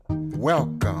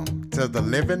Welcome to the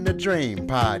Living the Dream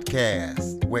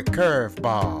podcast with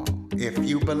Curveball. If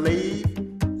you believe,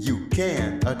 you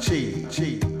can achieve.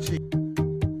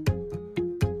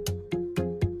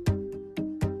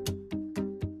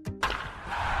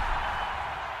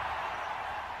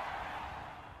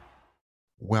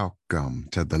 Welcome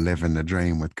to the Living the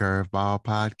Dream with Curveball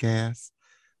podcast,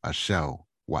 a show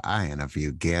where I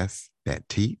interview guests that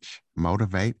teach,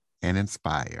 motivate, and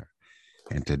inspire.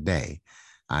 And today,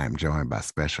 I am joined by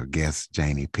special guest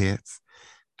Janie Pitts.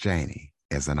 Janie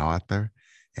is an author,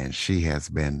 and she has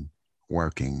been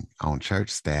working on church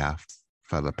staff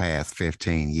for the past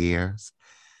 15 years.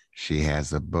 She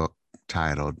has a book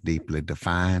titled Deeply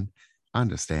Defined,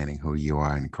 Understanding Who You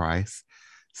Are in Christ.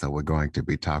 So we're going to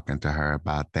be talking to her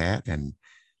about that and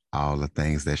all the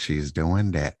things that she's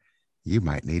doing that you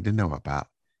might need to know about.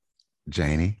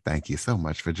 Janie, thank you so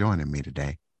much for joining me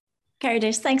today.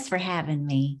 Curtis, thanks for having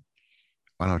me.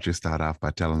 Why don't you start off by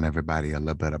telling everybody a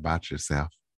little bit about yourself?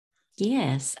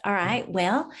 Yes. All right.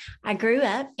 Well, I grew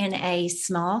up in a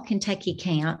small Kentucky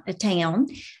town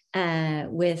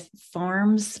with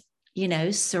farms,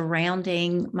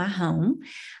 surrounding my home.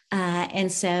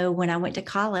 And so when I went to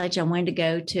college, I wanted to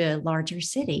go to a larger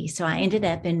city. So I ended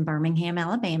up in Birmingham,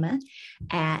 Alabama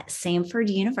at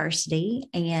Samford University.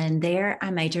 And there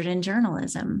I majored in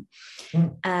journalism.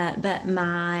 But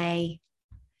my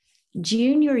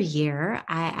junior year,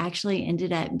 I actually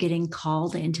ended up getting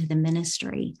called into the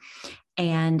ministry.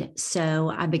 And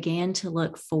so I began to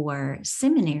look for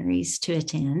seminaries to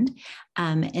attend.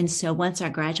 And so once I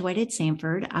graduated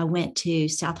Samford, I went to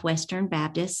Southwestern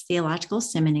Baptist Theological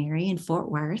Seminary in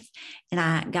Fort Worth, and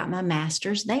I got my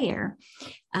master's there.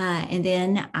 And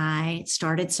then I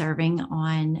started serving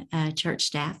on church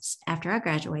staffs after I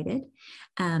graduated.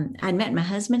 I'd met my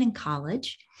husband in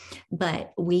college,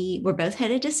 but we were both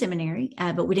headed to seminary,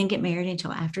 but we didn't get married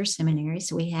until after seminary.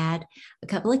 So we had a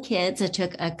couple of kids. I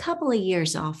took a couple of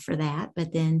years off for that,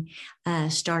 but then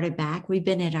started back. We've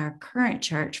been at our current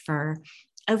church for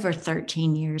over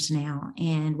 13 years now,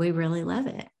 and we really love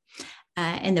it.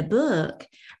 And the book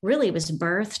really was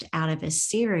birthed out of a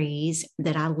series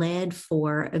that I led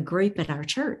for a group at our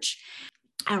church.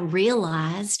 I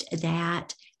realized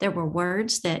that there were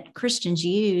words that Christians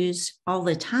use all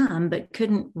the time, but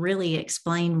couldn't really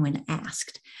explain when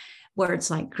asked.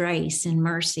 Words like grace and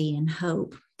mercy and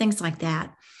hope, things like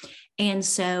that. And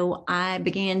so I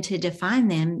began to define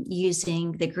them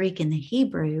using the Greek and the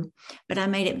Hebrew, but I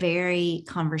made it very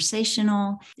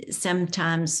conversational.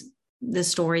 Sometimes the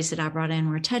stories that I brought in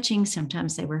were touching,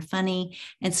 sometimes they were funny.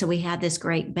 And so we had this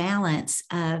great balance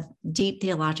of deep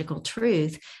theological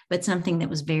truth, but something that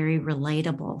was very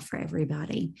relatable for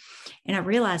everybody. And I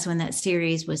realized when that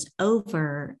series was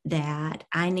over that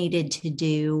I needed to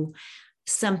do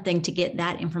something to get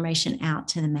that information out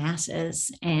to the masses.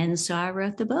 And so I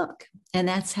wrote the book, and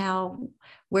that's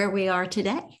where we are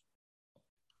today.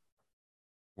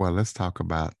 Well, let's talk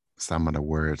about some of the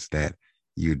words that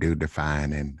you do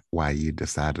define and why you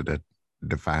decided to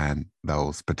define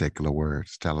those particular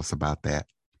words. Tell us about that.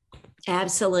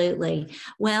 Absolutely.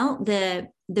 Well, the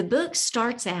book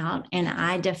starts out and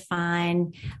I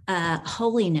define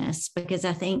holiness, because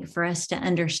I think for us to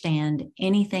understand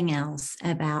anything else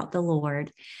about the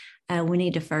Lord, we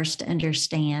need to first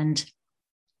understand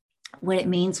what it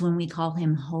means when we call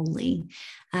him holy.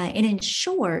 And in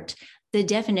short, the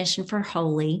definition for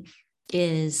holy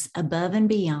is above and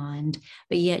beyond,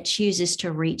 but yet chooses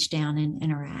to reach down and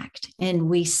interact. And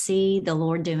we see the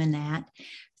Lord doing that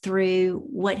through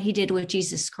what he did with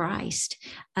Jesus Christ.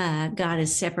 God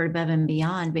is separate above and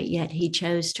beyond, but yet he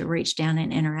chose to reach down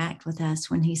and interact with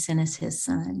us when he sent us his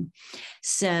son.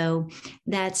 So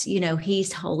that's,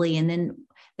 he's holy. And then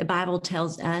the Bible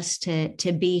tells us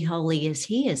to be holy as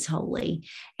he is holy.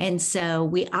 And so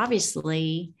we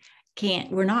obviously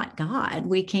we're not God.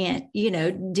 We can't,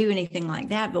 do anything like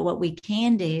that. But what we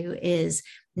can do is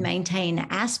maintain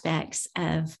aspects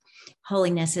of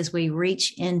holiness as we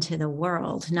reach into the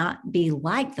world, not be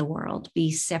like the world,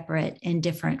 be separate and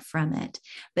different from it,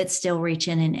 but still reach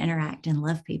in and interact and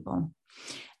love people.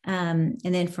 And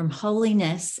then from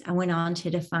holiness, I went on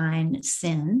to define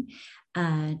sin,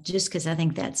 just because I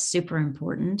think that's super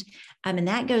important. And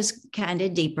that goes kind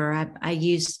of deeper. I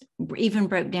even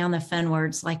broke down the fun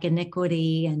words like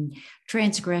iniquity and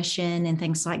transgression and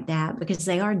things like that, because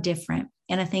they are different.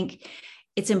 And I think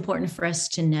it's important for us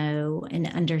to know and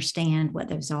understand what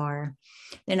those are.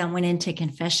 Then I went into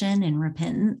confession and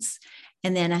repentance.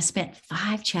 And then I spent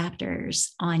 5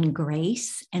 chapters on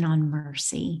grace and on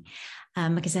mercy,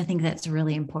 because I think that's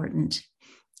really important.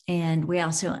 And we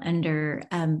also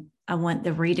I want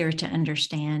the reader to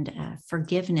understand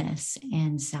forgiveness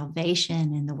and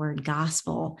salvation and the word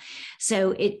gospel.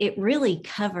 So it really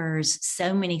covers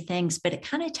so many things, but it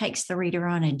kind of takes the reader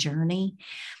on a journey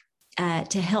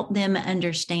to help them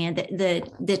understand that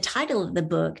the title of the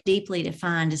book, Deeply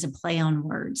Defined, is a play on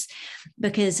words,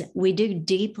 because we do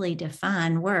deeply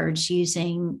define words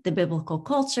using the biblical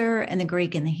culture and the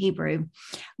Greek and the Hebrew,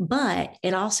 but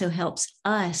it also helps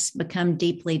us become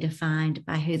deeply defined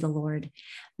by who the Lord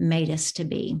made us to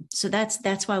be. So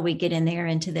that's why we get in there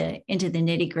into the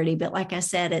nitty gritty. But like I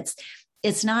said,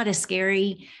 it's not a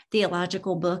scary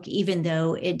theological book, even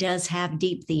though it does have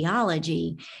deep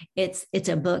theology. It's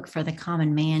a book for the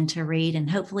common man to read and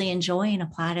hopefully enjoy and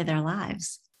apply to their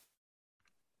lives.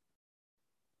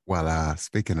 Well,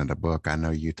 speaking of the book, I know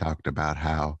you talked about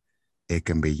how it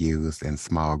can be used in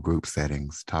small group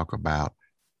settings. Talk about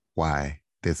why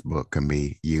this book can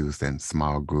be used in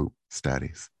small group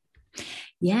studies.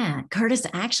 Yeah, Curtis,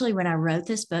 actually, when I wrote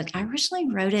this book, I originally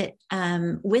wrote it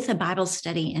with a Bible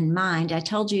study in mind. I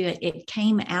told you it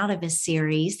came out of a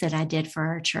series that I did for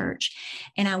our church,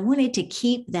 and I wanted to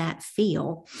keep that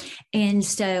feel. And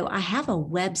so I have a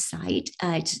website.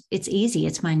 It's easy.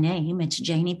 It's my name. It's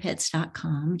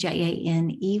JaniePitts.com,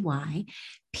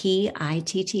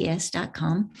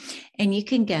 JaniePitts.com. And you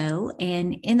can go,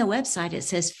 and in the website, it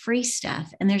says free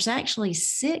stuff. And there's actually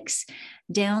 6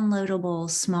 downloadable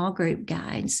small group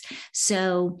guides.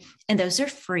 So, and those are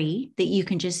free that you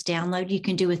can just download. You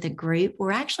can do with a group.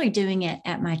 We're actually doing it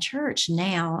at my church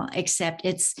now, except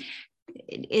it's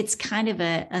kind of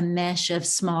a mesh of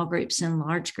small groups and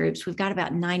large groups. We've got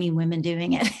about 90 women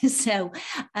doing it. So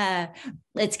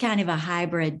it's kind of a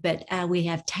hybrid, but we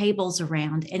have tables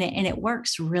around, and it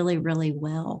works really, really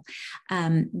well.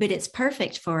 But it's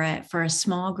perfect for a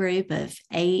small group of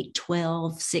 8,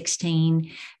 12, 16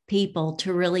 people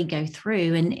to really go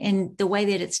through. And the way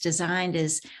that it's designed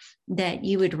is that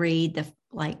you would read the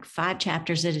 5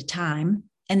 chapters at a time,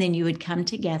 and then you would come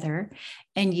together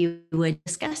and you would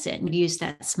discuss it and use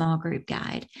that small group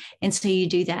guide. And so you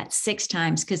do that 6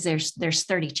 times, because there's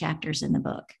 30 chapters in the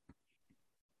book.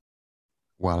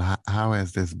 Well, how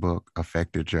has this book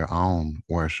affected your own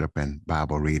worship and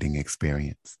Bible reading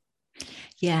experience?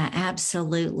 Yeah,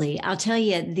 absolutely. I'll tell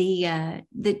you,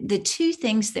 the 2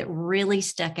 things that really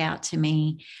stuck out to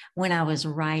me when I was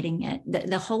writing it,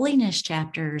 the holiness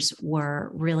chapters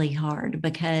were really hard,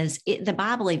 because the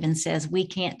Bible even says we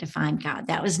can't define God.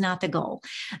 That was not the goal.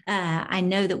 I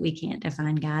know that we can't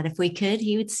define God. If we could,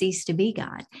 he would cease to be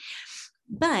God.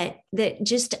 But that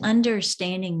just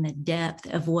understanding the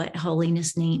depth of what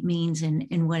holiness means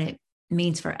and what it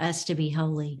means for us to be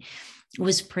holy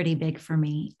was pretty big for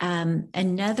me.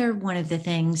 Another one of the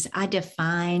things, I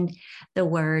defined the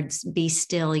words be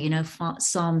still.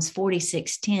 Psalms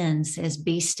 46:10 says,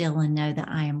 be still and know that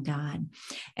I am God.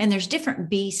 And there's different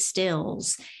be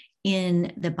stills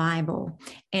in the Bible.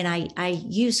 And I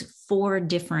use 4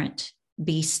 different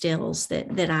be stills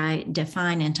that I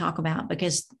define and talk about,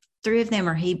 because 3 of them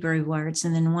are Hebrew words,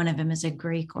 and then 1 of them is a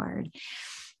Greek word.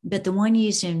 But the one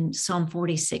used in Psalm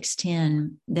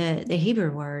 46:10, the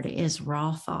Hebrew word is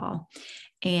rapha.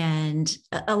 And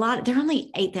there are only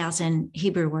 8,000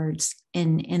 Hebrew words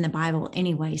in the Bible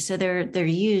anyway. So they're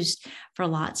used for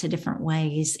lots of different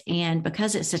ways. And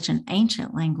because it's such an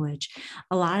ancient language,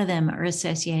 a lot of them are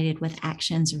associated with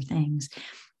actions or things.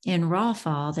 In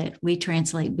rapha, that we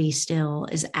translate be still,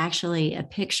 is actually a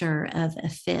picture of a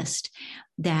fist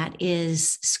that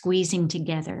is squeezing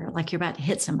together, like you're about to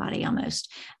hit somebody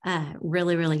almost,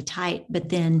 really, really tight. But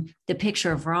then the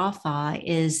picture of rapha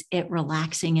is it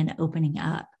relaxing and opening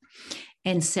up.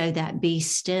 And so that be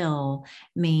still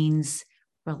means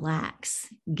relax,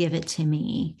 give it to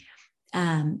me,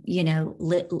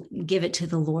 give it to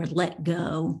the Lord, let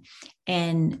go.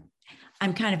 And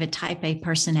I'm kind of a type A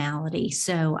personality,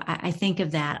 so I think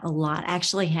of that a lot. I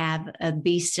actually have a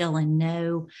be still and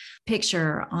know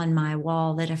picture on my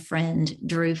wall that a friend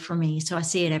drew for me. So I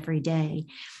see it every day,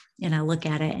 and I look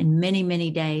at it. And many,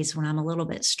 many days when I'm a little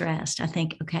bit stressed, I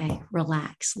think, okay,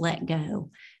 relax, let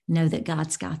go, know that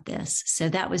God's got this. So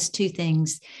that was 2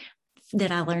 things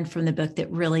that I learned from the book that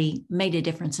really made a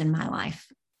difference in my life.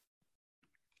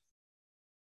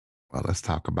 Well, let's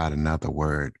talk about another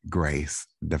word, grace.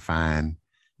 Define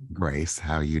grace,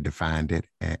 how you defined it,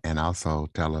 and also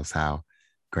tell us how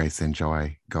grace and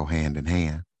joy go hand in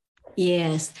hand.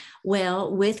 Yes.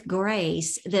 Well, with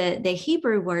grace, the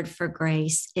Hebrew word for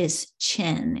grace is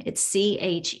chen. It's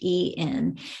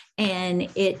CHEN. And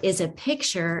it is a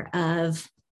picture of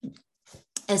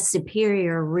a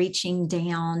superior reaching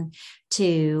down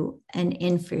to an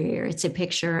inferior. It's a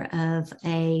picture of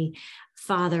a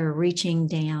father reaching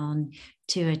down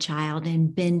to a child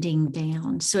and bending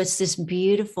down. So it's this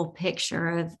beautiful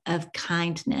picture of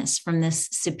kindness from this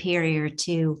superior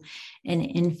to an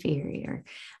inferior.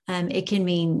 It can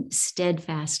mean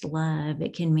steadfast love.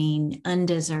 It can mean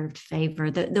undeserved favor.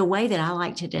 The way that I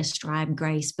like to describe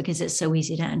grace, because it's so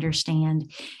easy to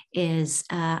understand, is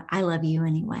I love you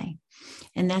anyway.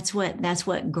 And that's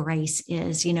what grace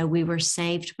is. You know, we were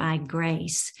saved by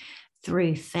grace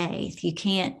through faith.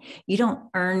 You don't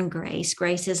earn grace.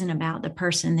 Grace isn't about the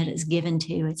person that it's given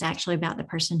to. It's actually about the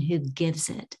person who gives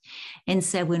it. And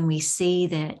so when we see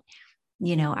that,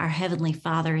 you know, our Heavenly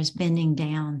Father is bending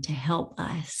down to help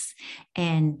us,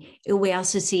 and we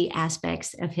also see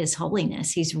aspects of His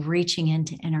holiness. He's reaching in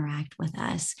to interact with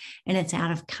us, and it's out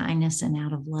of kindness and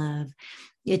out of love.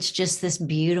 It's just this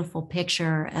beautiful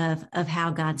picture of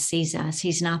how God sees us.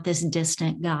 He's not this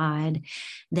distant God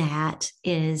that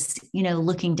is, you know,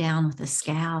 looking down with a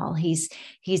scowl. He's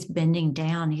bending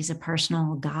down. He's a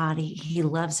personal God. He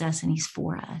loves us and He's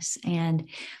for us. And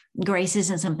grace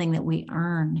isn't something that we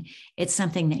earn. It's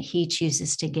something that He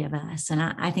chooses to give us. And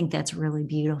I think that's really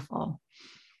beautiful.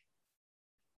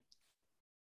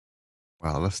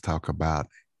 Well, let's talk about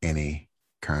any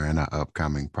current or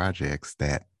upcoming projects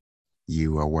that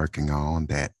you are working on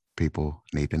that people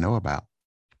need to know about.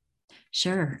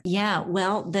 Sure. Yeah.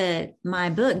 Well, my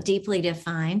book, Deeply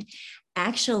Defined,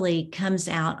 actually comes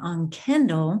out on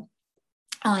Kindle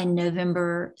on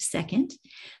November 2nd.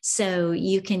 So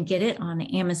you can get it on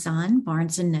Amazon,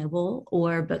 Barnes & Noble,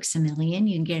 or Books A Million.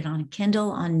 You can get it on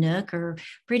Kindle, on Nook, or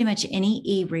pretty much any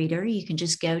e-reader. You can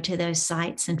just go to those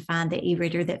sites and find the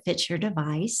e-reader that fits your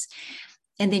device.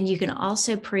 And then you can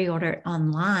also pre-order it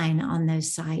online on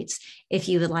those sites if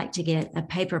you would like to get a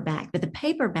paperback. But the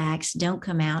paperbacks don't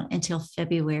come out until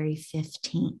February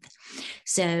 15th.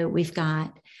 So we've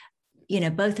got, you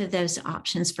know, both of those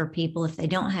options for people. If they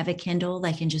don't have a Kindle,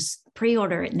 they can just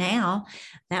pre-order it now.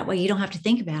 That way you don't have to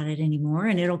think about it anymore,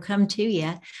 and it'll come to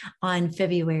you on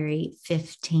February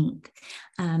 15th.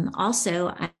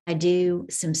 Also, I do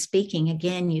some speaking.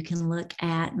 Again, you can look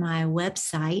at my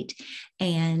website.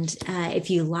 And if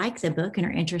you like the book and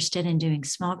are interested in doing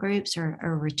small groups or a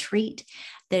retreat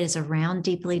that is around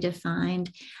Deeply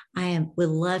Defined, would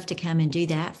love to come and do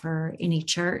that for any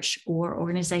church or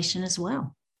organization as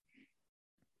well.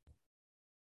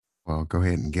 Well, go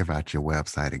ahead and give out your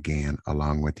website again,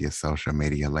 along with your social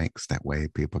media links. That way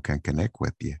people can connect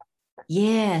with you.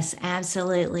 Yes,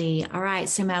 absolutely. All right.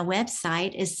 So my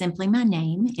website is simply my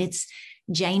name. It's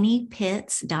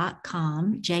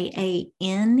janeypitts.com,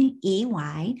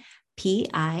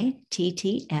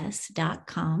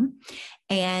 JANEYPITTS.com.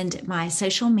 And my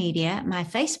social media, my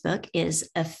Facebook is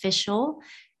official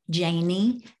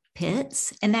Janey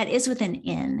Pitts, and that is with an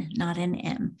N, not an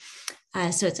M.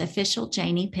 So it's official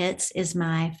Janey Pitts is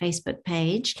my Facebook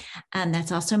page.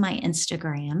 That's also my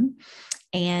Instagram.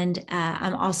 And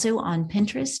I'm also on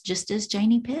Pinterest, just as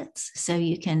Janey Pitts. So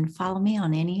you can follow me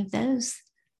on any of those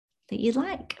that you'd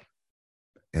like.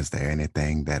 Is there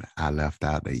anything that I left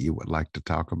out that you would like to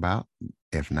talk about?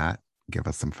 If not, give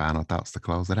us some final thoughts to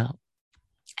close it out.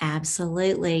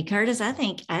 Absolutely. Curtis, I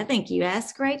think you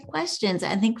asked great questions.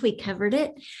 I think we covered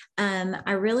it.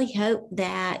 I really hope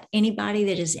that anybody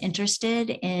that is interested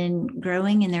in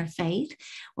growing in their faith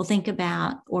will think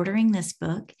about ordering this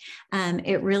book.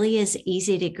 It really is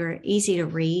easy to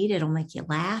read. It'll make you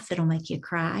laugh. It'll make you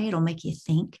cry. It'll make you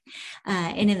think.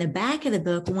 And in the back of the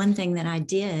book, one thing that I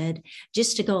did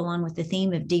just to go along with the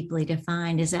theme of Deeply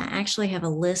Defined is I actually have a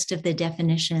list of the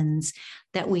definitions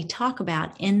that we talk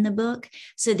about in the book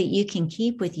so that you can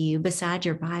keep with you beside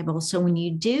your Bible. So when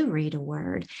you do read a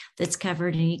word that's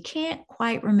covered and you can't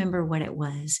quite remember what it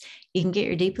was, you can get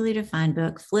your Deeply Defined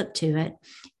book, flip to it,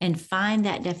 and find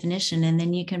that definition, and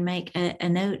then you can make a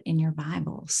note in your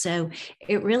Bible. So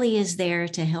it really is there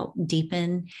to help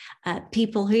deepen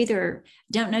people who either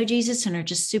don't know Jesus and are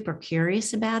just super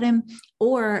curious about him,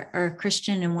 or are a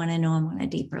Christian and want to know him on a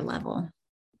deeper level.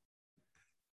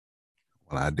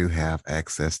 Well, I do have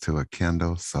access to a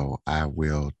Kindle, so I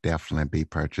will definitely be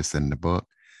purchasing the book.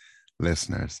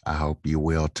 Listeners, I hope you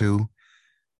will too.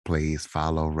 Please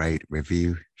follow, rate,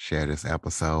 review, share this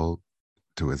episode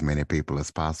to as many people as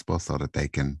possible so that they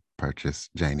can purchase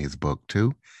Janey's book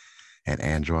too. And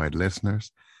Android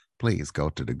listeners, please go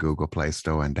to the Google Play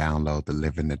Store and download the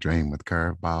Living the Dream with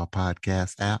Curveball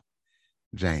podcast app.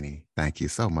 Janey, thank you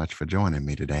so much for joining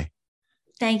me today.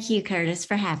 Thank you, Curtis,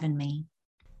 for having me.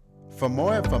 For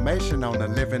more information on the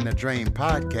Living the Dream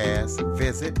podcast,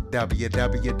 visit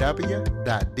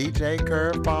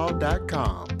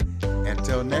www.djcurveball.com.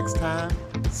 Until next time,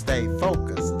 stay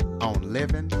focused on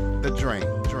living the dream.